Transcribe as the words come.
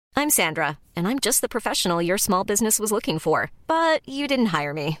I'm Sandra, and I'm just the professional your small business was looking for. But you didn't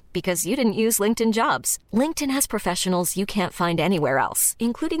hire me because you didn't use LinkedIn Jobs. LinkedIn has professionals you can't find anywhere else,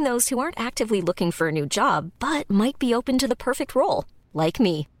 including those who aren't actively looking for a new job, but might be open to the perfect role, like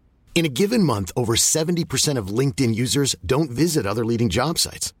me. In a given month, over 70% of LinkedIn users don't visit other leading job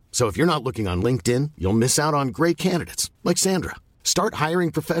sites. So if you're not looking on LinkedIn, you'll miss out on great candidates like Sandra. Start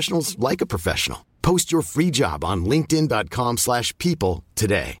hiring professionals like a professional. Post your free job on linkedin.com/people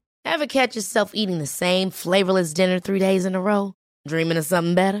today. Ever catch yourself eating the same flavorless dinner 3 days in a row? Dreaming of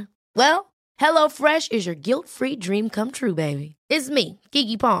something better? Well, HelloFresh is your guilt-free dream come true, baby. It's me,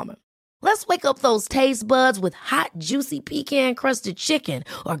 Keke Palmer. Let's wake up those taste buds with hot, juicy pecan-crusted chicken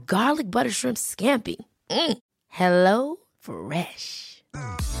or garlic butter shrimp scampi. Hello Fresh.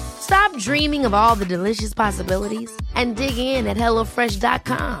 Stop dreaming of all the delicious possibilities and dig in at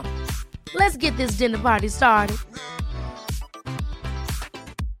HelloFresh.com. Let's get this dinner party started.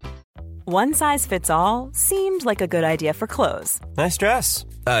 One size fits all seemed like a good idea for clothes. Nice dress.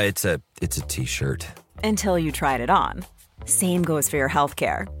 It's a t-shirt. Until you tried it on. Same goes for your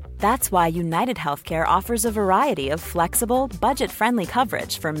healthcare. That's why United Healthcare offers a variety of flexible, budget-friendly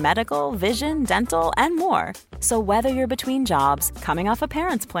coverage for medical, vision, dental, and more. So whether you're between jobs, coming off a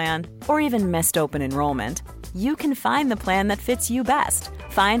parent's plan, or even missed open enrollment, you can find the plan that fits you best.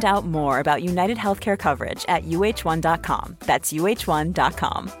 Find out more about United Healthcare coverage at uh1.com. That's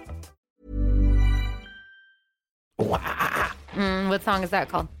uh1.com. What song is that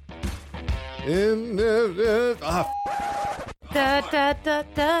called? Da, da, da,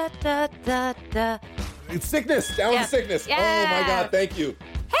 da, da, da, da. It's Sickness. Down with Sickness. Yeah. Oh my God, thank you.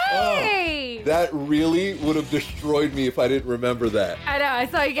 Hey! Oh, that really would have destroyed me if I didn't remember that. I know. I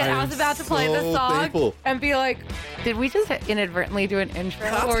saw you get. I was about to play the song thankful. and be like, "Did we just inadvertently do an intro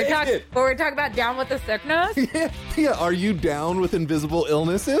I'll where take we're talking about down with the sickness?" Yeah. Are you down with invisible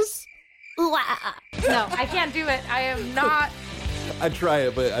illnesses? No, I can't do it. I am not. I'd try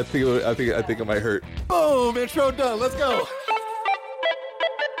it, but I think it might hurt. Boom! Intro done. Let's go.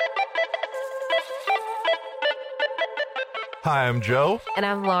 Hi, I'm Joe. And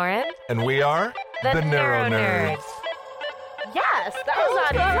I'm Lauren. And we are The Neuro Nerds. Yes, that was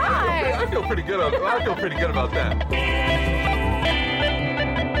on time. I feel pretty good about that.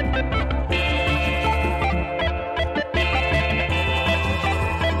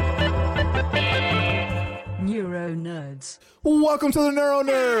 Neuro Nerds. Welcome to the Neuro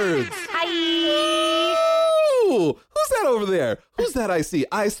Nerds. Hi. Ooh, who's that over there? Who's that I see?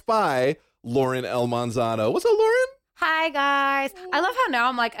 I spy Lauren L. Manzano. What's up, Lauren? Hi, guys. I love how now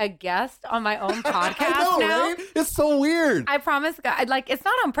I'm like a guest on my own podcast I know, now. right? It's so weird. I promise, God, like, it's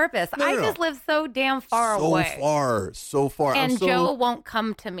not on purpose. I just live so damn far away. So far. And Joe won't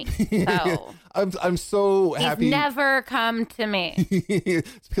come to me. So I'm so happy. He's never come to me.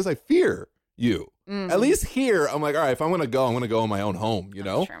 It's because I fear you. At least here, I'm like, all right, if I'm going to go in my own home, you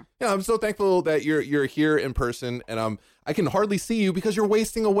know? True. Yeah, I'm so thankful that you're here in person, and I can hardly see you because you're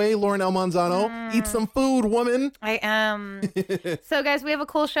wasting away, Lauren L. Manzano. Eat some food, woman. I am. So, guys, we have a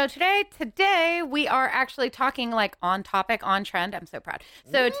cool show today. Today, we are actually talking like on topic, on trend. I'm so proud.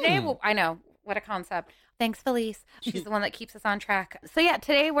 So today, I know, what a concept. Thanks, Felice. She's the one that keeps us on track. So yeah,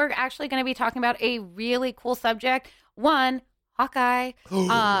 today we're actually going to be talking about a really cool subject. One, Hawkeye,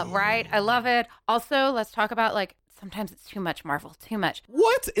 right? I love it. Also, let's talk about like sometimes it's too much Marvel, too much.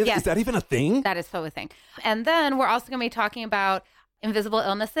 What? Is that even a thing? That is so a thing. And then we're also going to be talking about invisible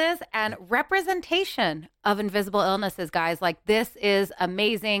illnesses and representation of invisible illnesses, guys. Like, this is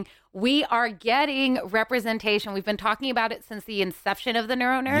amazing. We are getting representation. We've been talking about it since the inception of the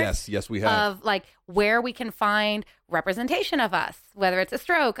Neuro Nerds. Yes, we have. Of like where we can find representation of us, whether it's a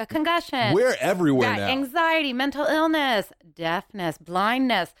stroke, a concussion. We're everywhere now. Anxiety, mental illness, deafness,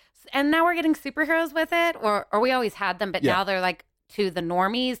 blindness. And now we're getting superheroes with it, or we always had them, but now they're like to the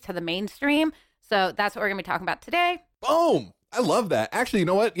normies, to the mainstream. So that's what we're going to be talking about today. Boom. I love that. Actually, you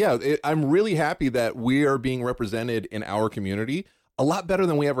know what? Yeah, I'm really happy that we are being represented in our community a lot better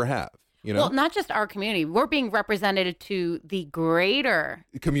than we ever have. You know? Well, not just our community. We're being represented to the greater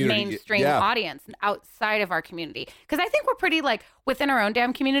community, mainstream audience outside of our community. Because I think we're pretty, like, within our own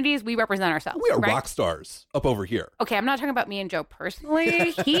damn communities, we represent ourselves. We are right? rock stars up over here. Okay, I'm not talking about me and Joe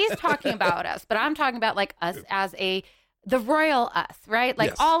personally. He's talking about us. But I'm talking about, like, us as the royal us, right?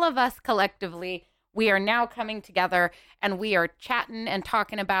 Like, all of us collectively, we are now coming together and we are chatting and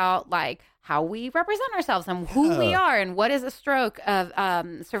talking about, like, how we represent ourselves and who we are and what is a stroke of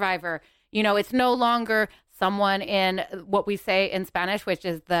survivor. You know, it's no longer someone in what we say in Spanish, which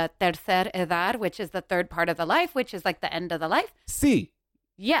is the tercer edad, which is the third part of the life, which is like the end of the life. Sí.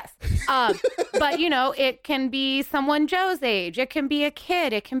 Yes. But, you know, it can be someone Joe's age. It can be a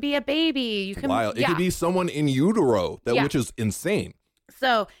kid. It can be a baby. You can, Wild. It could be someone in utero, which is insane.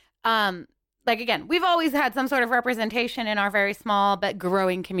 So, like, again, we've always had some sort of representation in our very small but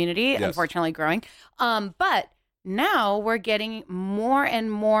growing community, unfortunately growing. But now we're getting more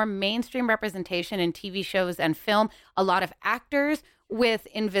and more mainstream representation in TV shows and film. A lot of actors with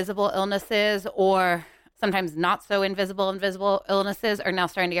invisible illnesses or sometimes not so invisible illnesses are now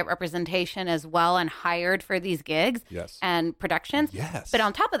starting to get representation as well and hired for these gigs and productions. Yes. But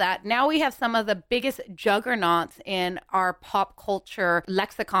on top of that, now we have some of the biggest juggernauts in our pop culture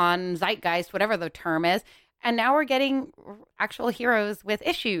lexicon, zeitgeist, whatever the term is. And now we're getting actual heroes with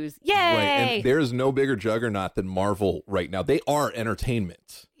issues. Yay! Right. And there's no bigger juggernaut than Marvel right now. They are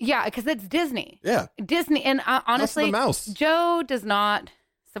entertainment. Yeah, because it's Disney. Yeah. Disney. And honestly, mouse. Joe does not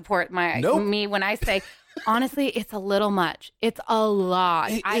support me when I say, honestly, it's a little much. It's a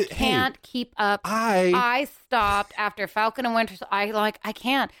lot. I can't keep up. I stopped after Falcon and Winter. I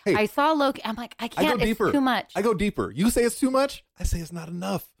can't. I saw Loki. I'm like, I can't. It's too much. I go deeper. You say it's too much. I say it's not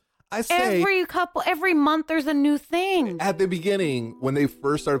enough. I say every month there's a new thing. At the beginning, when they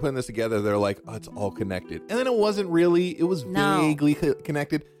first started putting this together, they're like, oh, it's all connected. And then it wasn't really. It was vaguely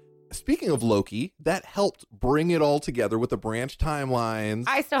connected. Speaking of Loki, that helped bring it all together with the branch timelines.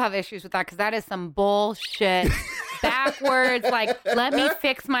 I still have issues with that because that is some bullshit. Backwards, like, let me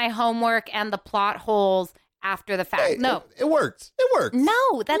fix my homework and the plot holes after the fact. Hey, no. It worked. It worked.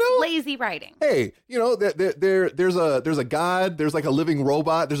 No, that's lazy writing. Hey, you know, there's a god, there's like a living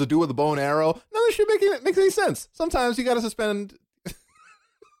robot, there's a dude with a bow and arrow. None of this shit makes any sense. Sometimes you got to suspend. You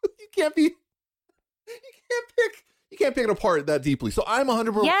can't pick it apart that deeply. So I'm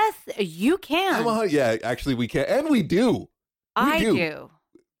 100%. Yes, you can. Actually, we can. And we do. I do.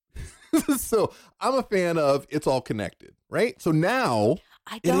 So I'm a fan of it's all connected, right? So now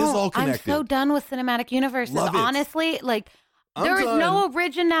it is all connected. I'm so done with cinematic universes. Honestly, like, there is no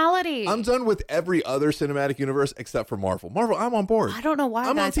originality. I'm done with every other cinematic universe except for Marvel. Marvel, I'm on board. I don't know why,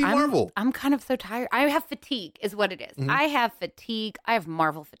 I'm on Team Marvel. I'm kind of so tired. I have fatigue is what it is. Mm-hmm. I have fatigue. I have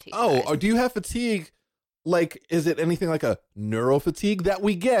Marvel fatigue. Oh, do you have fatigue? Like, is it anything like a neurofatigue that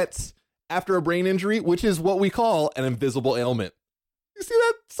we get after a brain injury, which is what we call an invisible ailment? You see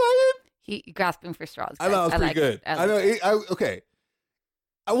that, Simon? He grasping for straws. I thought it was pretty good. I know. Okay.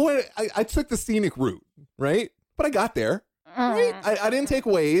 I took the scenic route, right? But I got there. Right? I didn't take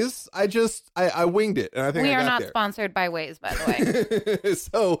Waze. I winged it, and I think we are not sponsored by Waze, by the way.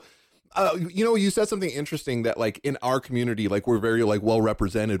 So, you know, you said something interesting that, like, in our community, like, we're very well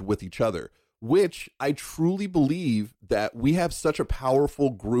represented with each other. Which I truly believe that we have such a powerful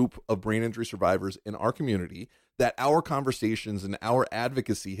group of brain injury survivors in our community that our conversations and our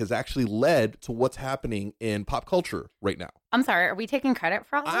advocacy has actually led to what's happening in pop culture right now. I'm sorry, are we taking credit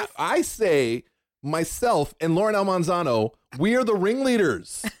for all this? I say myself and Lauren Almanzano, we are the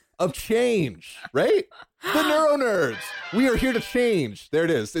ringleaders of change, right? The neuro nerds. We are here to change. There it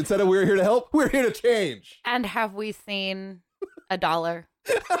is. Instead of we're here to help, we're here to change. And have we seen $1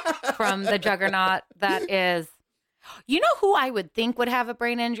 from the juggernaut that is, you know, who I would think would have a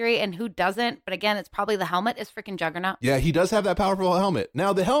brain injury and who doesn't, but again, it's probably the helmet, is freaking Juggernaut. Yeah, he does have that powerful helmet.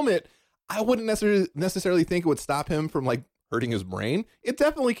 Now, the helmet, I wouldn't necessarily think it would stop him from, like, hurting his brain. It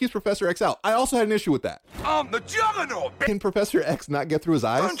definitely keeps Professor X out. I also had an issue with that. I'm the Juggernaut! Can Professor X not get through his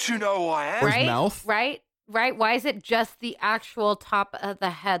eyes? Don't you know who I am? Or his mouth? Right? Why is it just the actual top of the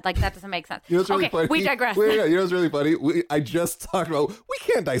head? Like, that doesn't make sense. You know what's really funny? We digress. You know what's really funny? I just talked about, we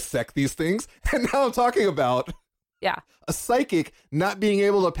can't dissect these things. And now I'm talking about a psychic not being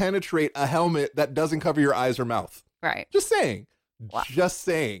able to penetrate a helmet that doesn't cover your eyes or mouth. Right. Just saying. Wow. Just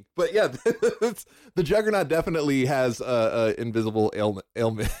saying. But yeah, the Juggernaut definitely has a invisible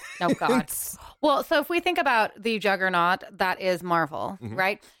ailment. Oh, God. Well, so if we think about the Juggernaut, that is Marvel,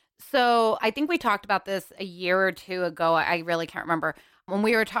 right? So I think we talked about this a year or two ago. I really can't remember. When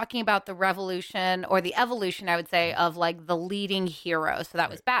we were talking about the revolution or the evolution, I would say, of like the leading hero. So that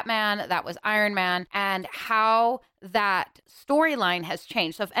was Batman, that was Iron Man, and how that storyline has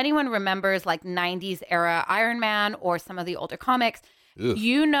changed. So if anyone remembers like 90s era Iron Man or some of the older comics,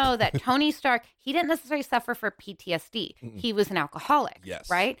 you know that Tony Stark, he didn't necessarily suffer for PTSD. He was an alcoholic,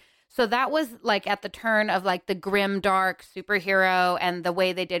 right? So that was like at the turn of like the grim dark superhero, and the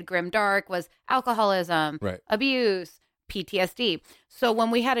way they did grim dark was alcoholism, abuse, PTSD. So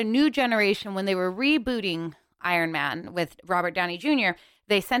when we had a new generation, when they were rebooting Iron Man with Robert Downey Jr.,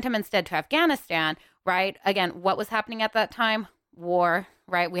 they sent him instead to Afghanistan, right? Again, what was happening at that time? War,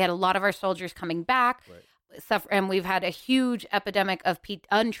 right? We had a lot of our soldiers coming back. And we've had a huge epidemic of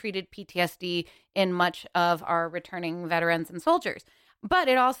untreated PTSD in much of our returning veterans and soldiers. But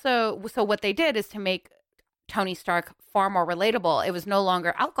it also, so what they did is to make Tony Stark far more relatable. It was no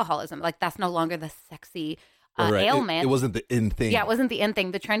longer alcoholism. Like, that's no longer the sexy ailment. It wasn't the in thing. Yeah, it wasn't the in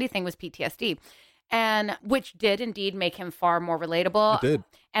thing. The trendy thing was PTSD. And which did indeed make him far more relatable. It did.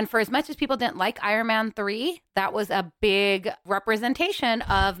 And for as much as people didn't like Iron Man 3, that was a big representation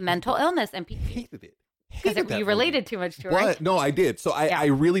of mental illness and PTSD. Hated it. Because you related too much to it, But, right? no, I did. So I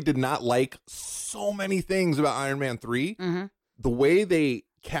really did not like so many things about Iron Man 3. Mm-hmm. The way they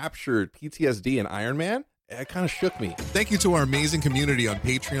captured PTSD in Iron Man, it kind of shook me. Thank you to our amazing community on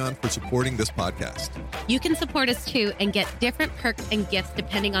Patreon for supporting this podcast. You can support us too and get different perks and gifts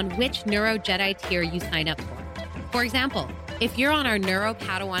depending on which Neuro Jedi tier you sign up for. For example, if you're on our Neuro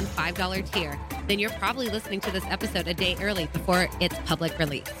Padawan $5 tier, then you're probably listening to this episode a day early before its public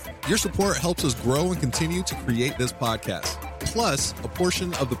release. Your support helps us grow and continue to create this podcast. Plus, a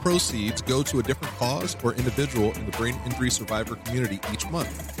portion of the proceeds go to a different cause or individual in the brain injury survivor community each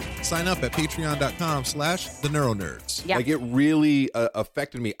month. Sign up at patreon.com/theneuronerds. Yeah. Like, it really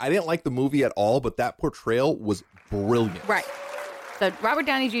affected me. I didn't like the movie at all, but that portrayal was brilliant. Right. So Robert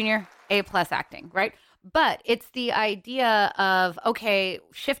Downey Jr., A+ acting, right? But it's the idea of, okay,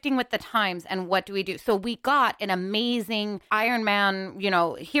 shifting with the times and what do we do? So we got an amazing Iron Man,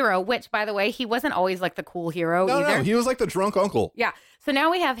 hero, which, by the way, he wasn't always like the cool hero either. No, he was like the drunk uncle. Yeah. So now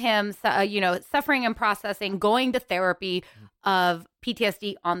we have him, suffering and processing, going to therapy of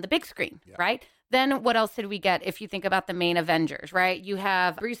PTSD on the big screen, right? Then what else did we get if you think about the main Avengers, right? You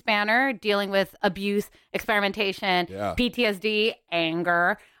have Bruce Banner dealing with abuse, experimentation, PTSD,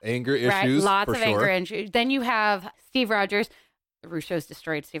 anger. Anger right? issues, Lots for of sure. anger issues. Then you have Steve Rogers. Russo's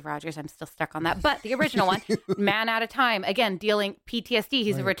destroyed Steve Rogers. I'm still stuck on that. But the original one, Man Out of Time, again, dealing PTSD.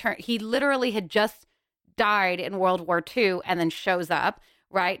 He's a return. He literally had just died in World War II and then shows up,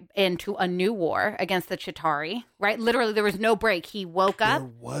 right, into a new war against the Chitauri, right? Literally, there was no break. He woke up. There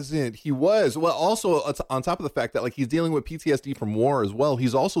wasn't. He was. Well, also, on top of the fact that, like, he's dealing with PTSD from war as well,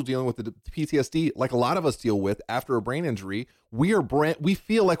 he's also dealing with the PTSD, like a lot of us deal with after a brain injury. We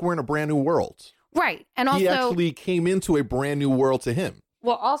feel like we're in a brand new world. Right. And also, he actually came into a brand new world to him.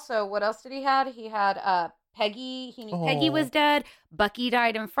 Well, also, what else did he had? He had Peggy. He knew Peggy was dead. Bucky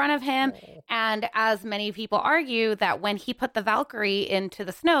died in front of him. And as many people argue that when he put the Valkyrie into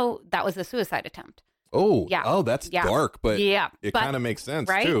the snow, that was a suicide attempt. Oh, yeah. Oh, that's dark, but it kind of makes sense,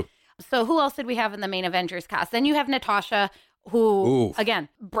 right? too. So who else did we have in the main Avengers cast? Then you have Natasha, who, again,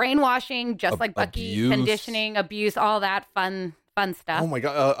 brainwashing, just like Bucky, abuse. Conditioning, abuse, all that fun stuff. Oh, my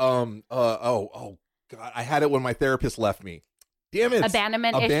God. God. I had it when my therapist left me. Damn it.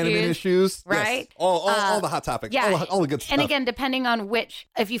 Abandonment issues. Right? Yes. All the hot topics. Yeah. All the good stuff. And again, depending on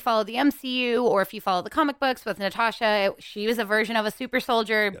if you follow the MCU or if you follow the comic books with Natasha, she was a version of a super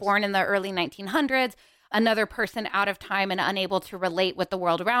soldier born in the early 1900s, another person out of time and unable to relate with the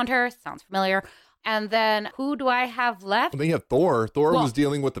world around her. Sounds familiar. And then who do I have left? And then you have Thor. Thor was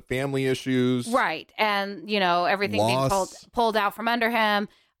dealing with the family issues. Right. And, everything being pulled out from under him,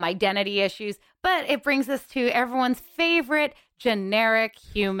 identity issues. But it brings us to everyone's favorite generic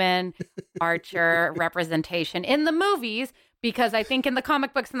human Archer representation in the movies, because I think in the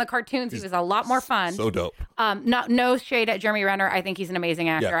comic books and the cartoons, he was a lot more fun. So dope. No shade at Jeremy Renner. I think he's an amazing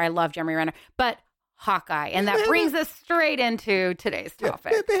actor. Yeah. I love Jeremy Renner. But Hawkeye. And that brings us straight into today's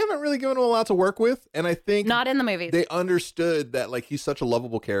topic. They haven't really given him a lot to work with. And I think not in the movies. They understood that, like, he's such a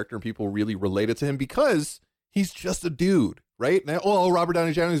lovable character and people really related to him because he's just a dude, right? Now, Robert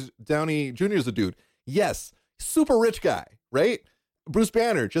Downey Jr. is a dude. Yes. Super rich guy, right? Bruce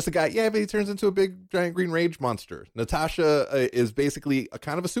Banner, just a guy. Yeah, but he turns into a big giant green rage monster. Natasha is basically a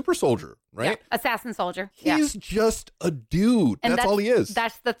kind of a super soldier, right? Yeah. Assassin soldier. He's just a dude. And that's all he is.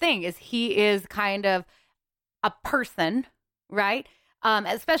 That's the thing, is he is kind of a person, right?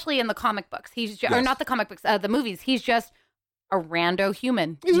 Especially in the comic books. He's just, or not the comic books, the movies. He's just a rando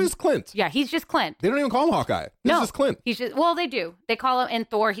human. He's just Clint. Yeah, he's just Clint. They don't even call him Hawkeye. He's just Clint. He's just, they do. They call him in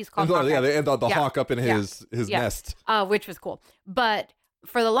Thor. He's called Hawkeye. Yeah, they end the hawk up in his nest, which was cool. But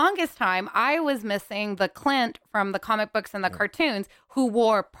for the longest time, I was missing the Clint from the comic books and the cartoons, who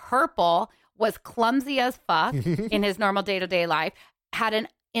wore purple, was clumsy as fuck in his normal day-to-day life, had an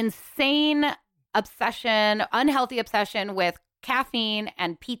insane obsession, unhealthy obsession with caffeine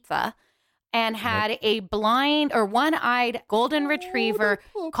and pizza, and had a blind or one-eyed golden retriever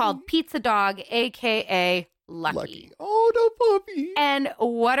called Pizza Dog, a.k.a. Lucky. Oh, no puppy. And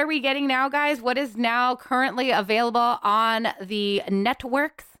what are we getting now, guys? What is now currently available on the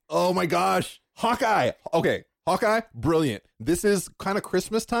networks? Oh, my gosh. Hawkeye. Okay. Hawkeye, brilliant. This is kind of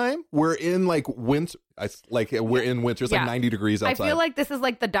Christmas time. We're in like winter. We're in winter. It's like 90 degrees outside. I feel like this is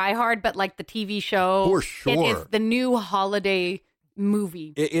like the Die Hard, but like the TV show. For sure. It is the new holiday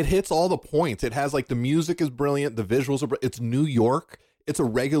movie. It hits all the points. It has like the music is brilliant. The visuals are it's New York. It's a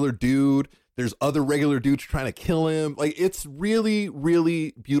regular dude. There's other regular dudes trying to kill him. Like it's really,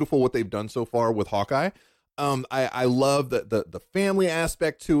 really beautiful what they've done so far with Hawkeye. I love the family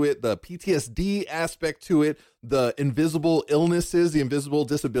aspect to it, the PTSD aspect to it, the invisible illnesses, the invisible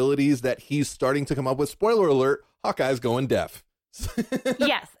disabilities that he's starting to come up with. Spoiler alert, Hawkeye's going deaf.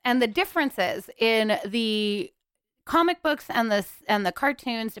 Yes, and the differences in the comic books and the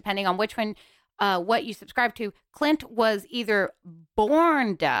cartoons, depending on which one, what you subscribe to, Clint was either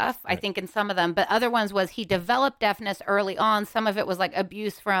born deaf, I think in some of them, but other ones was he developed deafness early on. Some of it was like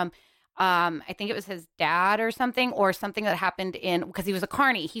abuse from, I think it was his dad or something that happened because he was a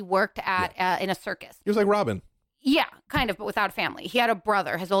carny. He worked at in a circus. He was like Robin. Yeah, kind of, but without a family. He had a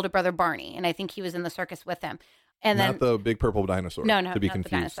brother, his older brother Barney, and I think he was in the circus with him. And not the big purple dinosaur. No, to be not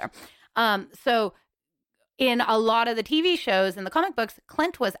confused. the dinosaur. So in a lot of the TV shows and the comic books,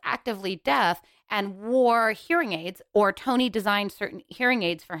 Clint was actively deaf and wore hearing aids, or Tony designed certain hearing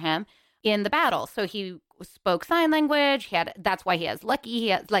aids for him in the battle. So he spoke sign language. That's why he has Lucky. He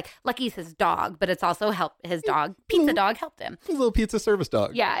has Lucky's his dog, but it's also his dog. Pizza Dog helped him. His little pizza service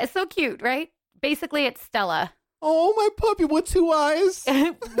dog. Yeah, it's so cute, right? Basically, it's Stella. Oh, my puppy with 2 eyes.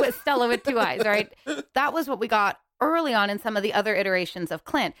 With Stella with 2 eyes, right? That was what we got early on in some of the other iterations of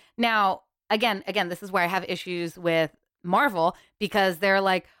Clint. Now, again, this is where I have issues with Marvel, because they're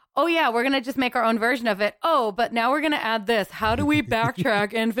like, oh yeah, we're going to just make our own version of it. Oh, but now we're going to add this. How do we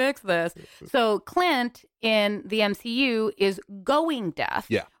backtrack and fix this? So Clint in the MCU is going deaf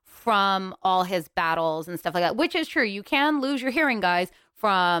from all his battles and stuff like that, which is true. You can lose your hearing, guys,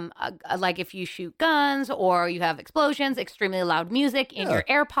 from like if you shoot guns or you have explosions, extremely loud music in your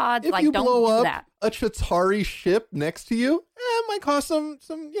AirPods. If like, you don't blow do up that. a Chitauri ship next to you, it might cause some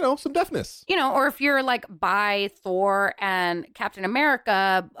deafness. Or if you're like by Thor and Captain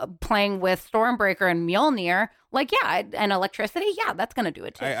America playing with Stormbreaker and Mjolnir, and electricity, that's going to do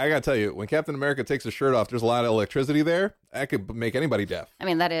it too. I got to tell you, when Captain America takes his shirt off, there's a lot of electricity there. That could make anybody deaf. I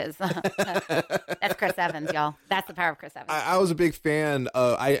mean, that is. That's Chris Evans, y'all. That's the power of Chris Evans. I was a big fan.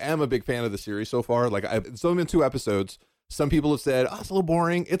 I am a big fan of the series so far. It's only been 2 episodes. Some people have said, it's a little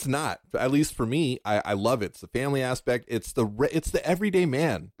boring. It's not. At least for me, I love it. It's the family aspect. It's the everyday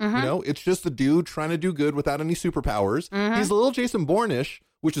man. Mm-hmm. It's just the dude trying to do good without any superpowers. Mm-hmm. He's a little Jason Bourne-ish,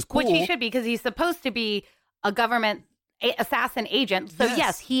 which is cool. Which he should be, because he's supposed to be a government assassin agent. So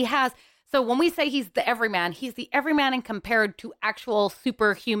yes, he has. So when we say he's the everyman, he's the everyman and compared to actual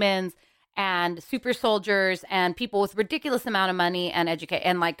superhumans and super soldiers and people with ridiculous amount of money and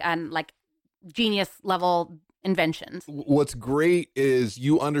like genius level inventions. What's great is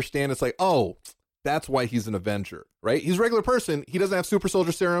you understand it's like, oh, that's why he's an Avenger, right? He's a regular person. He doesn't have super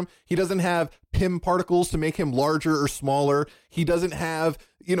soldier serum. He doesn't have PIM particles to make him larger or smaller. He doesn't have,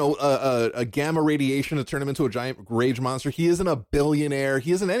 a gamma radiation to turn him into a giant rage monster. He isn't a billionaire.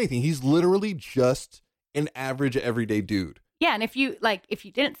 He isn't anything. He's literally just an average everyday dude. Yeah, and if you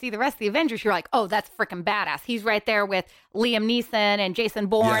didn't see the rest of the Avengers, you're like, oh, that's freaking badass. He's right there with Liam Neeson and Jason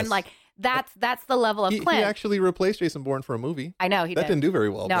Bourne. Yes. That's the level of Clint. He actually replaced Jason Bourne for a movie. I know that didn't do very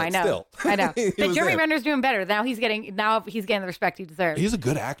well. No, but I know. Still. I know. But Jeremy there. Renner's doing better. Now he's getting the respect he deserves. He's a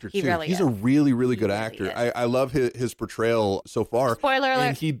good actor too. He really He's is. a really, really good He really actor. is. I love his portrayal so far. Spoiler alert.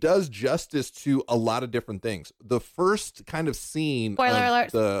 And he does justice to a lot of different things. The first kind of scene Spoiler of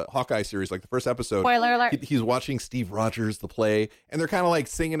alert. the Hawkeye series, like the first episode. Spoiler alert. He's watching Steve Rogers, the play, and they're kind of like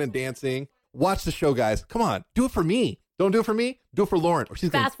singing and dancing. Watch the show, guys. Come on, do it for me. Don't do it for me. Do it for Lauren. Or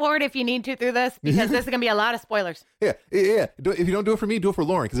she's Fast forward if you need to through this, because this is going to be a lot of spoilers. Yeah. If you don't do it for me, do it for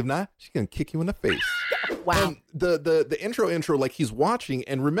Lauren. Because if not, she's going to kick you in the face. Wow. And the intro, like he's watching,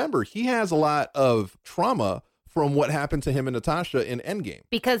 and remember, he has a lot of trauma from what happened to him and Natasha in Endgame.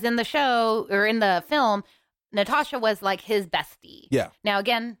 Because in the show, or in the film, Natasha was like his bestie. Yeah. Now,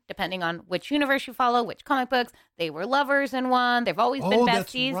 again, depending on which universe you follow, which comic books, they were lovers in one. They've always been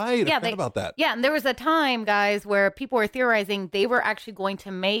besties. That's right. Yeah, I forgot about that. Yeah, and there was a time, guys, where people were theorizing they were actually going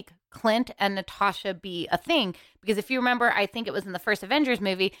to make Clint and Natasha be a thing. Because if you remember, I think it was in the first Avengers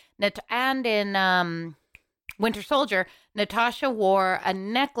movie, and in Winter Soldier, Natasha wore a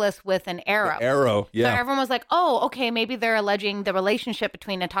necklace with an arrow. The arrow, yeah. So everyone was like, oh, okay, maybe they're alleging the relationship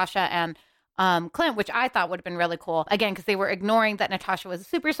between Natasha and Clint, which I thought would have been really cool. Again, because they were ignoring that Natasha was a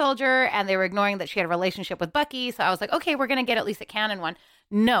super soldier and they were ignoring that she had a relationship with Bucky. So I was like, okay, we're going to get at least a canon one.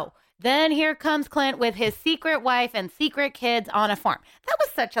 No. Then here comes Clint with his secret wife and secret kids on a farm. That was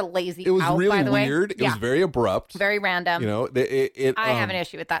such a lazy It was out, really by the way. weird. It was very abrupt. Very random. I have an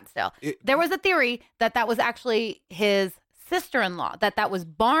issue with that still. There was a theory that was actually his sister-in-law, that was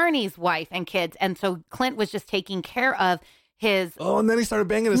Barney's wife and kids. And so Clint was just taking care of his. Oh, and then he started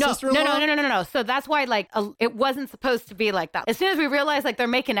banging his sister-in-law? No. So that's why, like, it wasn't supposed to be like that. As soon as we realized, like, they're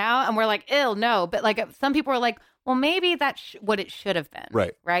making out and we're like, ew, no. But, like, some people were like, well, maybe that's what it should have been.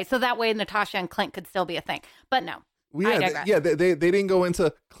 Right. Right. So that way Natasha and Clint could still be a thing. But no. Well, they didn't go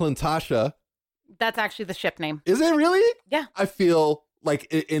into Clintasha. That's actually the ship name. Is it really? Yeah. I feel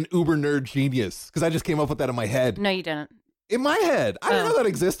like an uber nerd genius because I just came up with that in my head. No, you didn't. In my head. I didn't know that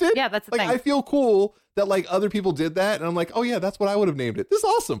existed. Yeah, that's the thing. I feel cool that like other people did that. And I'm like, oh yeah, that's what I would have named it. This is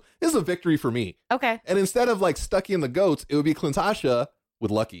awesome. This is a victory for me. Okay. And instead of like Stucky and the Goats, it would be Clintasha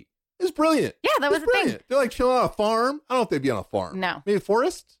with Lucky. It's brilliant. Yeah, that was brilliant. Thing. They're like chilling on a farm. I don't know if they'd be on a farm. No. Maybe a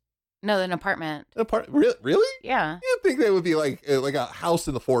forest? No, an apartment. Really? Yeah. You'd think they would be like a house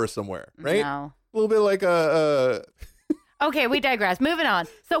in the forest somewhere, right? No. A little bit like a... Okay, we digress. Moving on.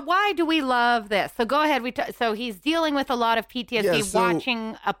 So why do we love this? So go ahead. So he's dealing with a lot of PTSD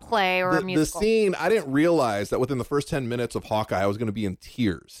watching a play or a musical. The scene, I didn't realize that within the first 10 minutes of Hawkeye, I was going to be in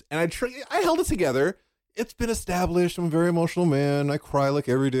tears. And I held it together. It's been established. I'm a very emotional man. I cry like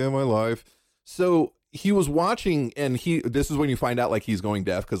every day of my life. So he was watching, and this is when you find out like he's going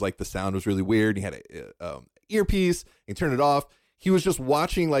deaf because like the sound was really weird. He had a earpiece. He turned it off. He was just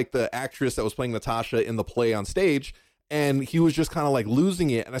watching like the actress that was playing Natasha in the play on stage. And he was just kind of like losing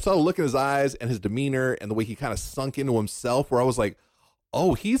it. And I saw the look in his eyes and his demeanor and the way he kind of sunk into himself where I was like,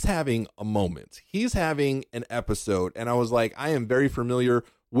 oh, he's having a moment. He's having an episode. And I was like, I am very familiar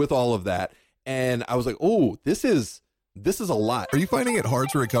with all of that. And I was like, oh, this is a lot. Are you finding it hard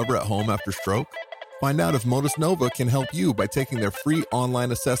to recover at home after stroke? Find out if Modus Nova can help you by taking their free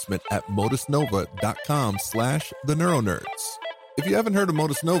online assessment at modusnova.com/theneuronerds. If you haven't heard of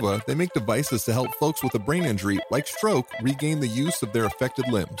Modus Nova, they make devices to help folks with a brain injury like stroke regain the use of their affected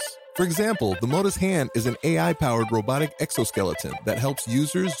limbs. For example, the Modus Hand is an AI-powered robotic exoskeleton that helps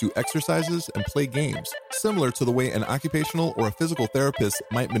users do exercises and play games, similar to the way an occupational or a physical therapist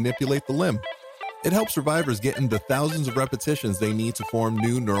might manipulate the limb. It helps survivors get into thousands of repetitions they need to form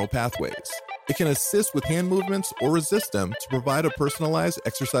new neural pathways. It can assist with hand movements or resist them to provide a personalized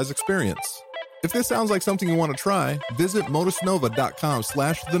exercise experience. If this sounds like something you want to try, visit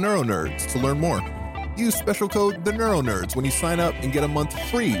modusnova.com/theneuronerds to learn more. Use special code THENeuroNerds when you sign up and get a month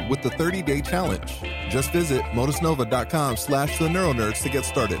free with the 30-day challenge. Just visit modusnova.com/theneuronerds to get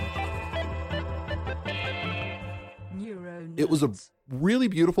started. It was a really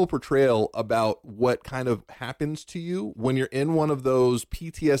beautiful portrayal about what kind of happens to you when you're in one of those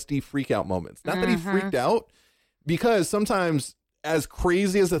PTSD freakout moments. Not that he freaked out, because sometimes as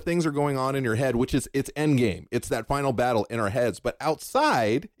crazy as the things are going on in your head, which is it's endgame, it's that final battle in our heads, but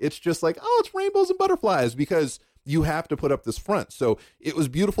outside it's just like, oh, it's rainbows and butterflies because you have to put up this front. So it was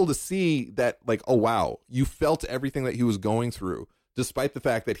beautiful to see that, like, oh wow, you felt everything that he was going through despite the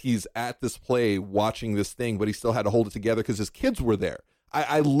fact that he's at this play watching this thing, but he still had to hold it together because his kids were there.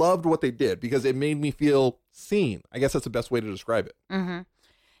 I loved what they did because it made me feel seen. I guess that's the best way to describe it. Mm-hmm.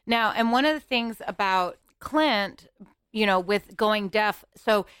 Now, and one of the things about Clint, you know, with going deaf,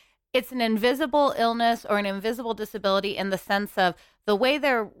 so it's an invisible illness or an invisible disability in the sense of the way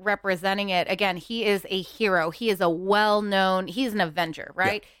they're representing it. Again, he is a hero. He is a well-known, he's an Avenger,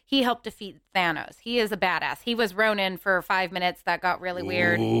 right? Yeah. He helped defeat Thanos. He is a badass. He was Ronin for 5 minutes. That got really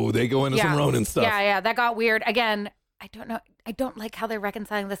weird. Ooh, they go into some Ronin stuff. Yeah, that got weird. Again, I don't know. I don't like how they're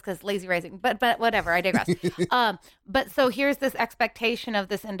reconciling this because lazy rising, but whatever, I digress. But so here's this expectation of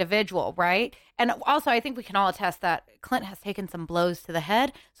this individual, right? And also I think we can all attest that Clint has taken some blows to the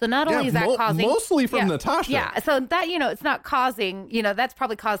head. So not only is that causing... Mostly from Natasha. Yeah, so that, you know, it's not causing, you know, that's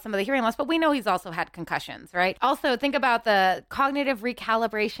probably caused some of the hearing loss, but we know he's also had concussions, right? Also think about the cognitive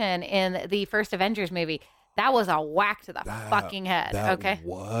recalibration in the first Avengers movie. That was a whack to the fucking head. Okay.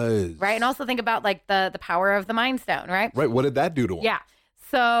 Was. Right. And also think about like the power of the Mind Stone, right? Right. What did that do to him? Yeah.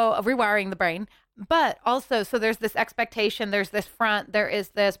 So rewiring the brain. But also, so there's this expectation, there's this front, there is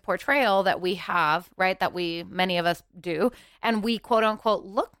this portrayal that we have, right? That many of us do. And we quote unquote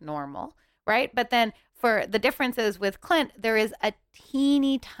look normal, right? But then for the differences with Clint, there is a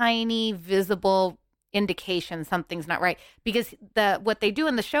teeny tiny visible indication something's not right, because what they do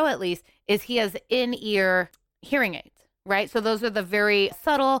in the show, at least, is he has in-ear hearing aids, right? So those are the very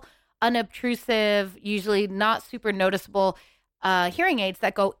subtle, unobtrusive, usually not super noticeable hearing aids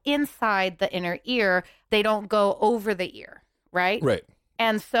that go inside the inner ear. They don't go over the ear, right? Right.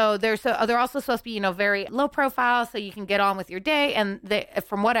 And so they're also supposed to be, you know, very low profile, so you can get on with your day. And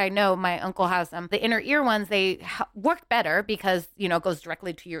from what I know, my uncle has them. The inner ear ones, they work better because, you know, it goes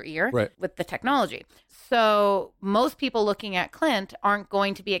directly to your ear with the technology. So most people looking at Clint aren't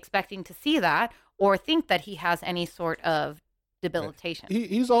going to be expecting to see that or think that he has any sort of debilitation.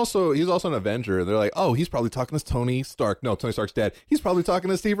 He's also an Avenger. They're like, oh, he's probably talking to Tony Stark. No, Tony Stark's dead. He's probably talking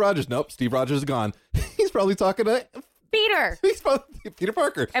to Steve Rogers. Nope, Steve Rogers is gone. He's probably talking to Peter. He's probably Peter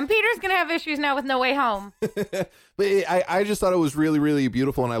Parker. And Peter's going to have issues now with No Way Home. But I just thought it was really, really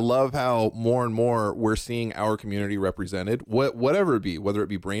beautiful. And I love how more and more we're seeing our community represented, whatever it be, whether it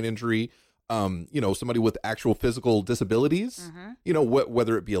be brain injury, somebody with actual physical disabilities,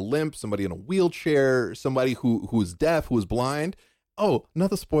 whether it be a limp, somebody in a wheelchair, somebody who's deaf, who is blind. Oh,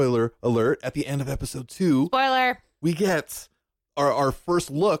 another spoiler alert. At the end of episode 2, spoiler, we get our first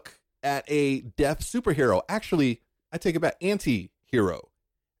look at a deaf superhero. Actually, I take it back, anti-hero.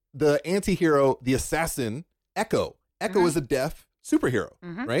 The anti-hero, the assassin, Echo. Echo is a deaf superhero,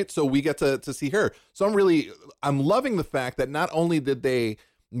 right? So we get to see her. So I'm loving the fact that not only did they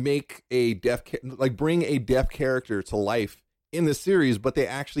make bring a deaf character to life in this series, but they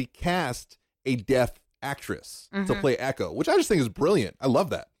actually cast a deaf actress to play Echo, which I just think is brilliant. I love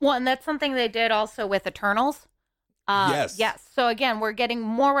that. Well, and that's something they did also with Eternals. Yes. So again, we're getting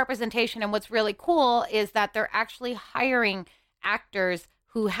more representation, and what's really cool is that they're actually hiring actors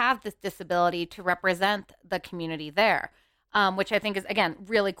who have this disability to represent the community there, which I think is, again,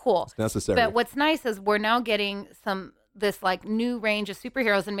 really cool. It's necessary. But what's nice is we're now getting this like new range of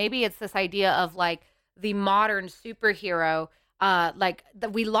superheroes, and maybe it's this idea of like the modern superhero.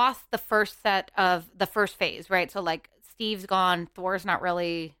 We lost the first set of the first phase, right? So like Steve's gone, Thor's not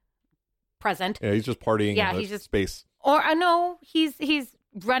really present. Yeah, he's just partying. Yeah, in he's just space. Or I know he's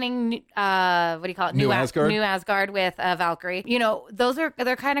running. What do you call it? New Asgard. New Asgard with Valkyrie.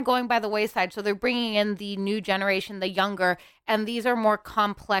 They're kind of going by the wayside. So they're bringing in the new generation, the younger, and these are more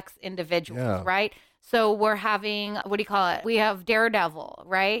complex individuals, right? So we're having, what do you call it? We have Daredevil,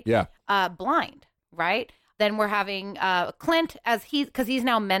 right? Yeah. Blind, right? Then we're having Clint because he's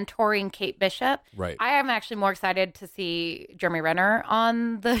now mentoring Kate Bishop. Right. I am actually more excited to see Jeremy Renner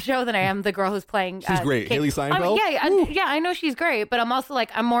on the show than I am the girl who's playing. She's great. Kate. Haley Steinfeld? I know she's great, but I'm also like,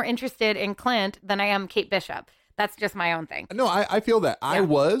 I'm more interested in Clint than I am Kate Bishop. That's just my own thing. No, I feel that. Yeah. I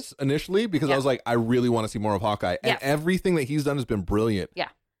was initially because I was like, I really want to see more of Hawkeye. And everything that he's done has been brilliant. Yeah.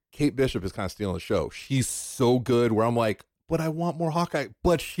 Kate Bishop is kind of stealing the show. She's so good where I'm like, but I want more Hawkeye,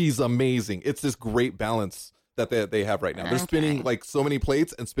 but she's amazing. It's this great balance that they have right now. They're spinning like so many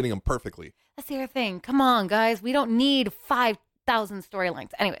plates and spinning them perfectly. That's the other thing. Come on, guys. We don't need 5,000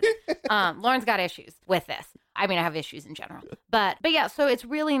 storylines. Anyways, Lauren's got issues with this. I mean, I have issues in general. But yeah, so it's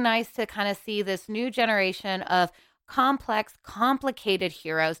really nice to kind of see this new generation of complex, complicated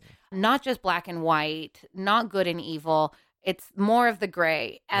heroes, not just black and white, not good and evil. It's more of the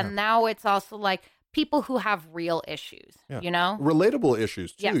gray. And now it's also like people who have real issues, Relatable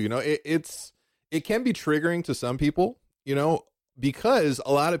issues too. Yes. It can be triggering to some people, because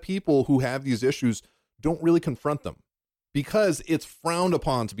a lot of people who have these issues don't really confront them because it's frowned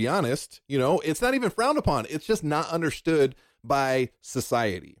upon, to be honest. It's not even frowned upon. It's just not understood by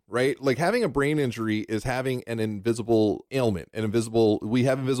society, right? Like having a brain injury is having an invisible ailment, we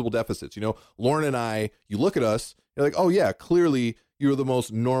have invisible deficits. Lauren and I, you look at us, you're like, oh yeah, clearly you're the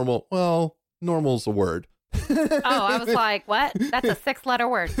most normal. Well, normal's a word. Oh, I was like, what? That's a 6-letter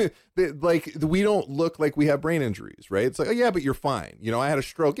word. Like we don't look like we have brain injuries, right? It's like, oh yeah, but you're fine. I had a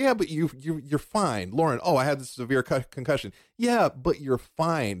stroke. Yeah, but you're fine. Lauren, oh, I had this severe concussion. Yeah, but you're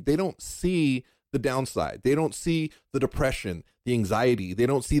fine. They don't see the downside. They don't see the depression, the anxiety. They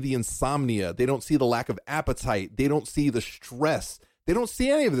don't see the insomnia. They don't see the lack of appetite. They don't see the stress. They don't see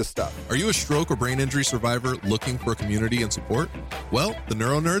any of this stuff. Are you a stroke or brain injury survivor looking for community and support? Well, the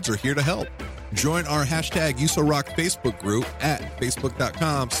Neuro Nerds are here to help. Join our #UsoRock Facebook group at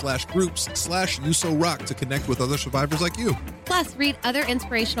facebook.com/groups/UsoRock to connect with other survivors like you. Plus, read other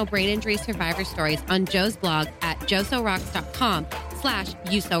inspirational brain injury survivor stories on Joe's blog at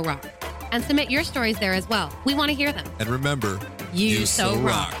josorocks.com/UsoRock. And submit your stories there as well. We want to hear them. And remember, you so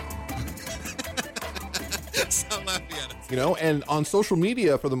rock. Stop laughing at us. And on social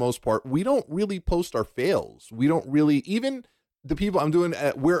media, for the most part, we don't really post our fails. We don't really, even the people I'm doing,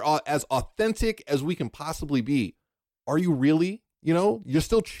 we're as authentic as we can possibly be. Are you really? You're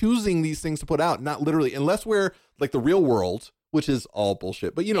still choosing these things to put out, not literally, unless we're like the real world, which is all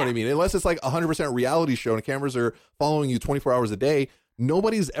bullshit. But you know what I mean? Unless it's like 100% reality show and cameras are following you 24 hours a day,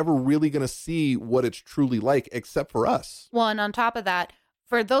 nobody's ever really going to see what it's truly like except for us. Well, and on top of that,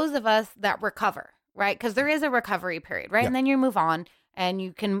 for those of us that recover, right? Because there is a recovery period, right? Yeah. And then you move on and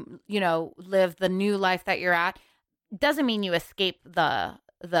you can, live the new life that you're at. Doesn't mean you escape the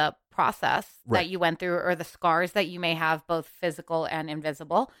process that you went through or the scars that you may have, both physical and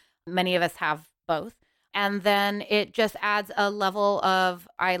invisible. Many of us have both. And then it just adds a level of,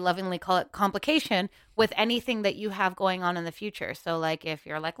 I lovingly call it complication, with anything that you have going on in the future. So like if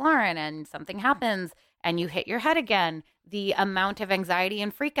you're like Lauren and something happens and you hit your head again, the amount of anxiety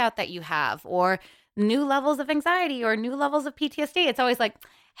and freak out that you have, or new levels of anxiety or new levels of PTSD, it's always like,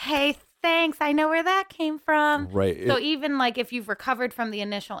 hey, thanks, I know where that came from. Right. So even like if you've recovered from the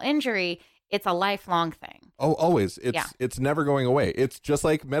initial injury, it's a lifelong thing. Oh, always. It's never going away. It's just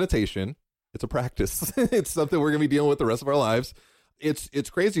like meditation. It's a practice. It's something we're going to be dealing with the rest of our lives. It's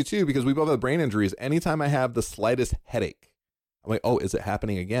crazy too, because we both have brain injuries. Anytime I have the slightest headache, I'm like, oh, is it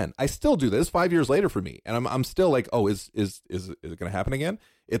happening again? I still do this 5 years later for me. And I'm still like, oh, is it going to happen again?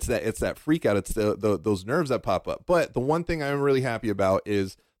 It's that freak out. It's those nerves that pop up. But the one thing I'm really happy about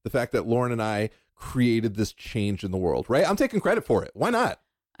is the fact that Lauren and I created this change in the world, right? I'm taking credit for it. Why not?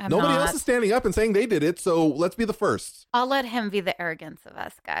 Nobody else is standing up and saying they did it, so let's be the first. I'll let him be the arrogance of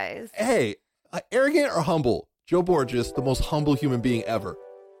us, guys. Hey, arrogant or humble? Joe Borges, the most humble human being ever.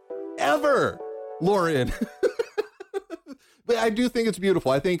 Ever, Lauren. But I do think it's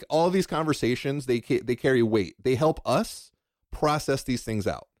beautiful. I think all of these conversations, they carry weight. They help us process these things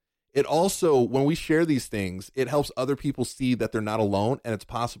out. It also, when we share these things, it helps other people see that they're not alone and it's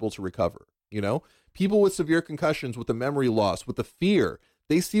possible to recover. You know, people with severe concussions, with the memory loss, with the fear,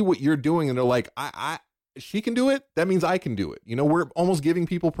 they see what you're doing and they're like, she can do it. That means I can do it. You know, we're almost giving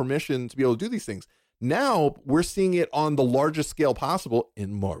people permission to be able to do these things. Now we're seeing it on the largest scale possible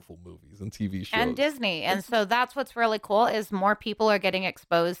in Marvel movies and TV shows. And Disney. And so that's what's really cool is more people are getting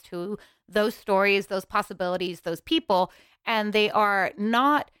exposed to those stories, those possibilities, those people, and they are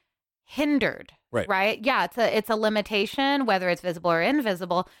not hindered. Right? Yeah, it's a limitation, whether it's visible or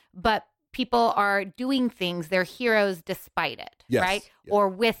invisible, but people are doing things, they're heroes despite it, right? Yes. Or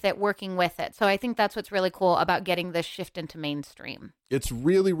with it, working with it. So I think that's what's really cool about getting this shift into mainstream. It's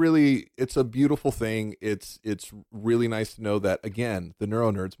really, really, it's a beautiful thing. It's really nice to know that, again, the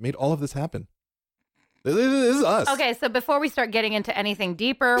Neuro Nerds made all of this happen. This is us. Okay, so before we start getting into anything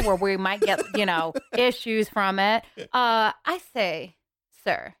deeper where we might get, issues from it, I say,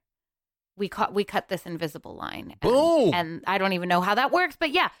 sir, we cut this invisible line. Boom. And I don't even know how that works,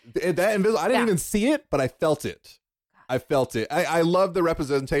 but yeah. That invisible, I didn't even see it, but I felt it. I love the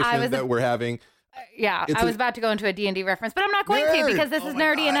representation that we're having. I was about to go into a D&D reference, but I'm not going to because this is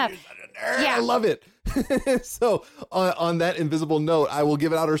nerdy enough. Yeah, I love it. So on that invisible note, I will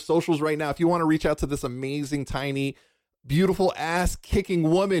give it out our socials right now. If you want to reach out to this amazing, tiny, beautiful ass-kicking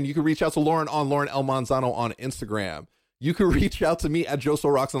woman, you can reach out to Lauren on Lauren L. Manzano on Instagram. You can reach out to me at Joe So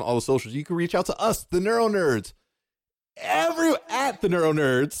Rocks on all the socials. You can reach out to us, the Neuro Nerds, at the Neuro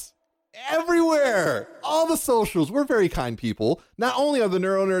Nerds, everywhere, all the socials. We're very kind people. Not only are the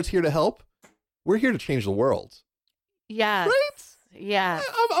Neuro Nerds here to help, we're here to change the world. Yeah. Right? Yeah.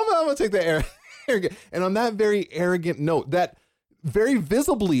 I'm going to take that arrogant. And on that very arrogant note, that very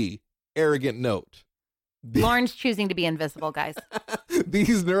visibly arrogant note. Lauren's choosing to be invisible, guys.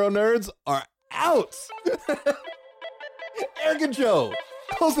 These Neuro Nerds are out. Arrogant Joe,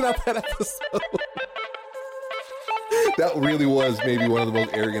 closing out that episode. That really was maybe one of the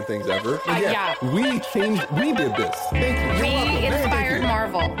most arrogant things ever. Yeah. We did this. Thank you. We inspired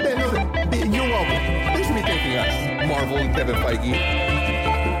Marvel. You're welcome. Thanks for thanking us, Marvel and Kevin Feige.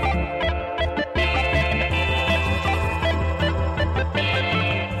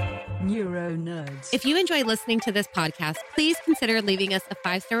 Neuro Nerds. If you enjoy listening to this podcast, please consider leaving us a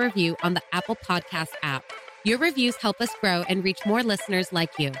 5-star review on the Apple Podcast app. Your reviews help us grow and reach more listeners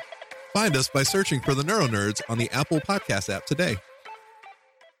like you. Find us by searching for the Neuro Nerds on the Apple Podcast app today.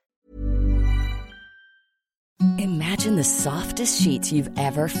 Imagine the softest sheets you've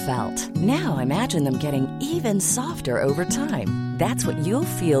ever felt. Now imagine them getting even softer over time. That's what you'll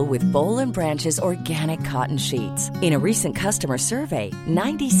feel with Boll & Branch's organic cotton sheets. In a recent customer survey,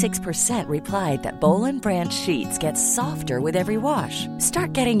 96% replied that Boll & Branch sheets get softer with every wash.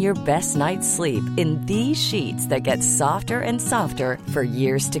 Start getting your best night's sleep in these sheets that get softer and softer for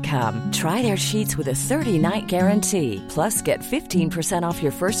years to come. Try their sheets with a 30-night guarantee. Plus, get 15% off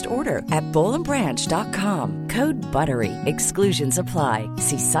your first order at bollandbranch.com. Code BUTTERY. Exclusions apply.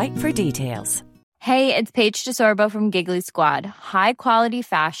 See site for details. Hey, it's Paige DeSorbo from Giggly Squad. High quality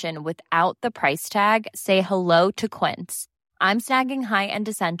fashion without the price tag. Say hello to Quince. I'm snagging high-end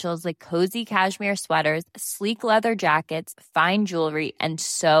essentials like cozy cashmere sweaters, sleek leather jackets, fine jewelry, and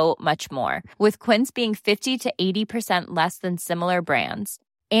so much more. With Quince being 50 to 80% less than similar brands.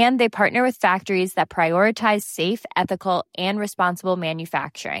 And they partner with factories that prioritize safe, ethical, and responsible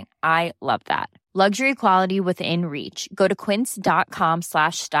manufacturing. I love that. Luxury quality within reach. Go to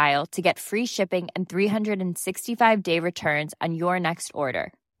quince.com/style to get free shipping and 365-day returns on your next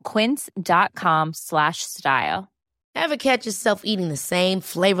order. quince.com/style. Ever catch yourself eating the same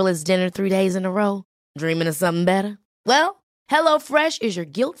flavorless dinner 3 days in a row? Dreaming of something better? Well, HelloFresh is your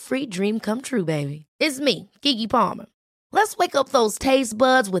guilt-free dream come true, baby. It's me, Keke Palmer. Let's wake up those taste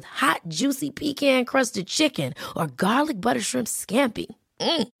buds with hot, juicy pecan-crusted chicken or garlic butter shrimp scampi.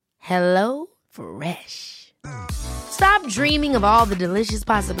 Hello Fresh. Stop dreaming of all the delicious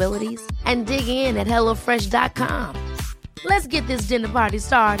possibilities and dig in at HelloFresh.com. Let's get this dinner party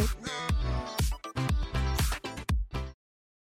started.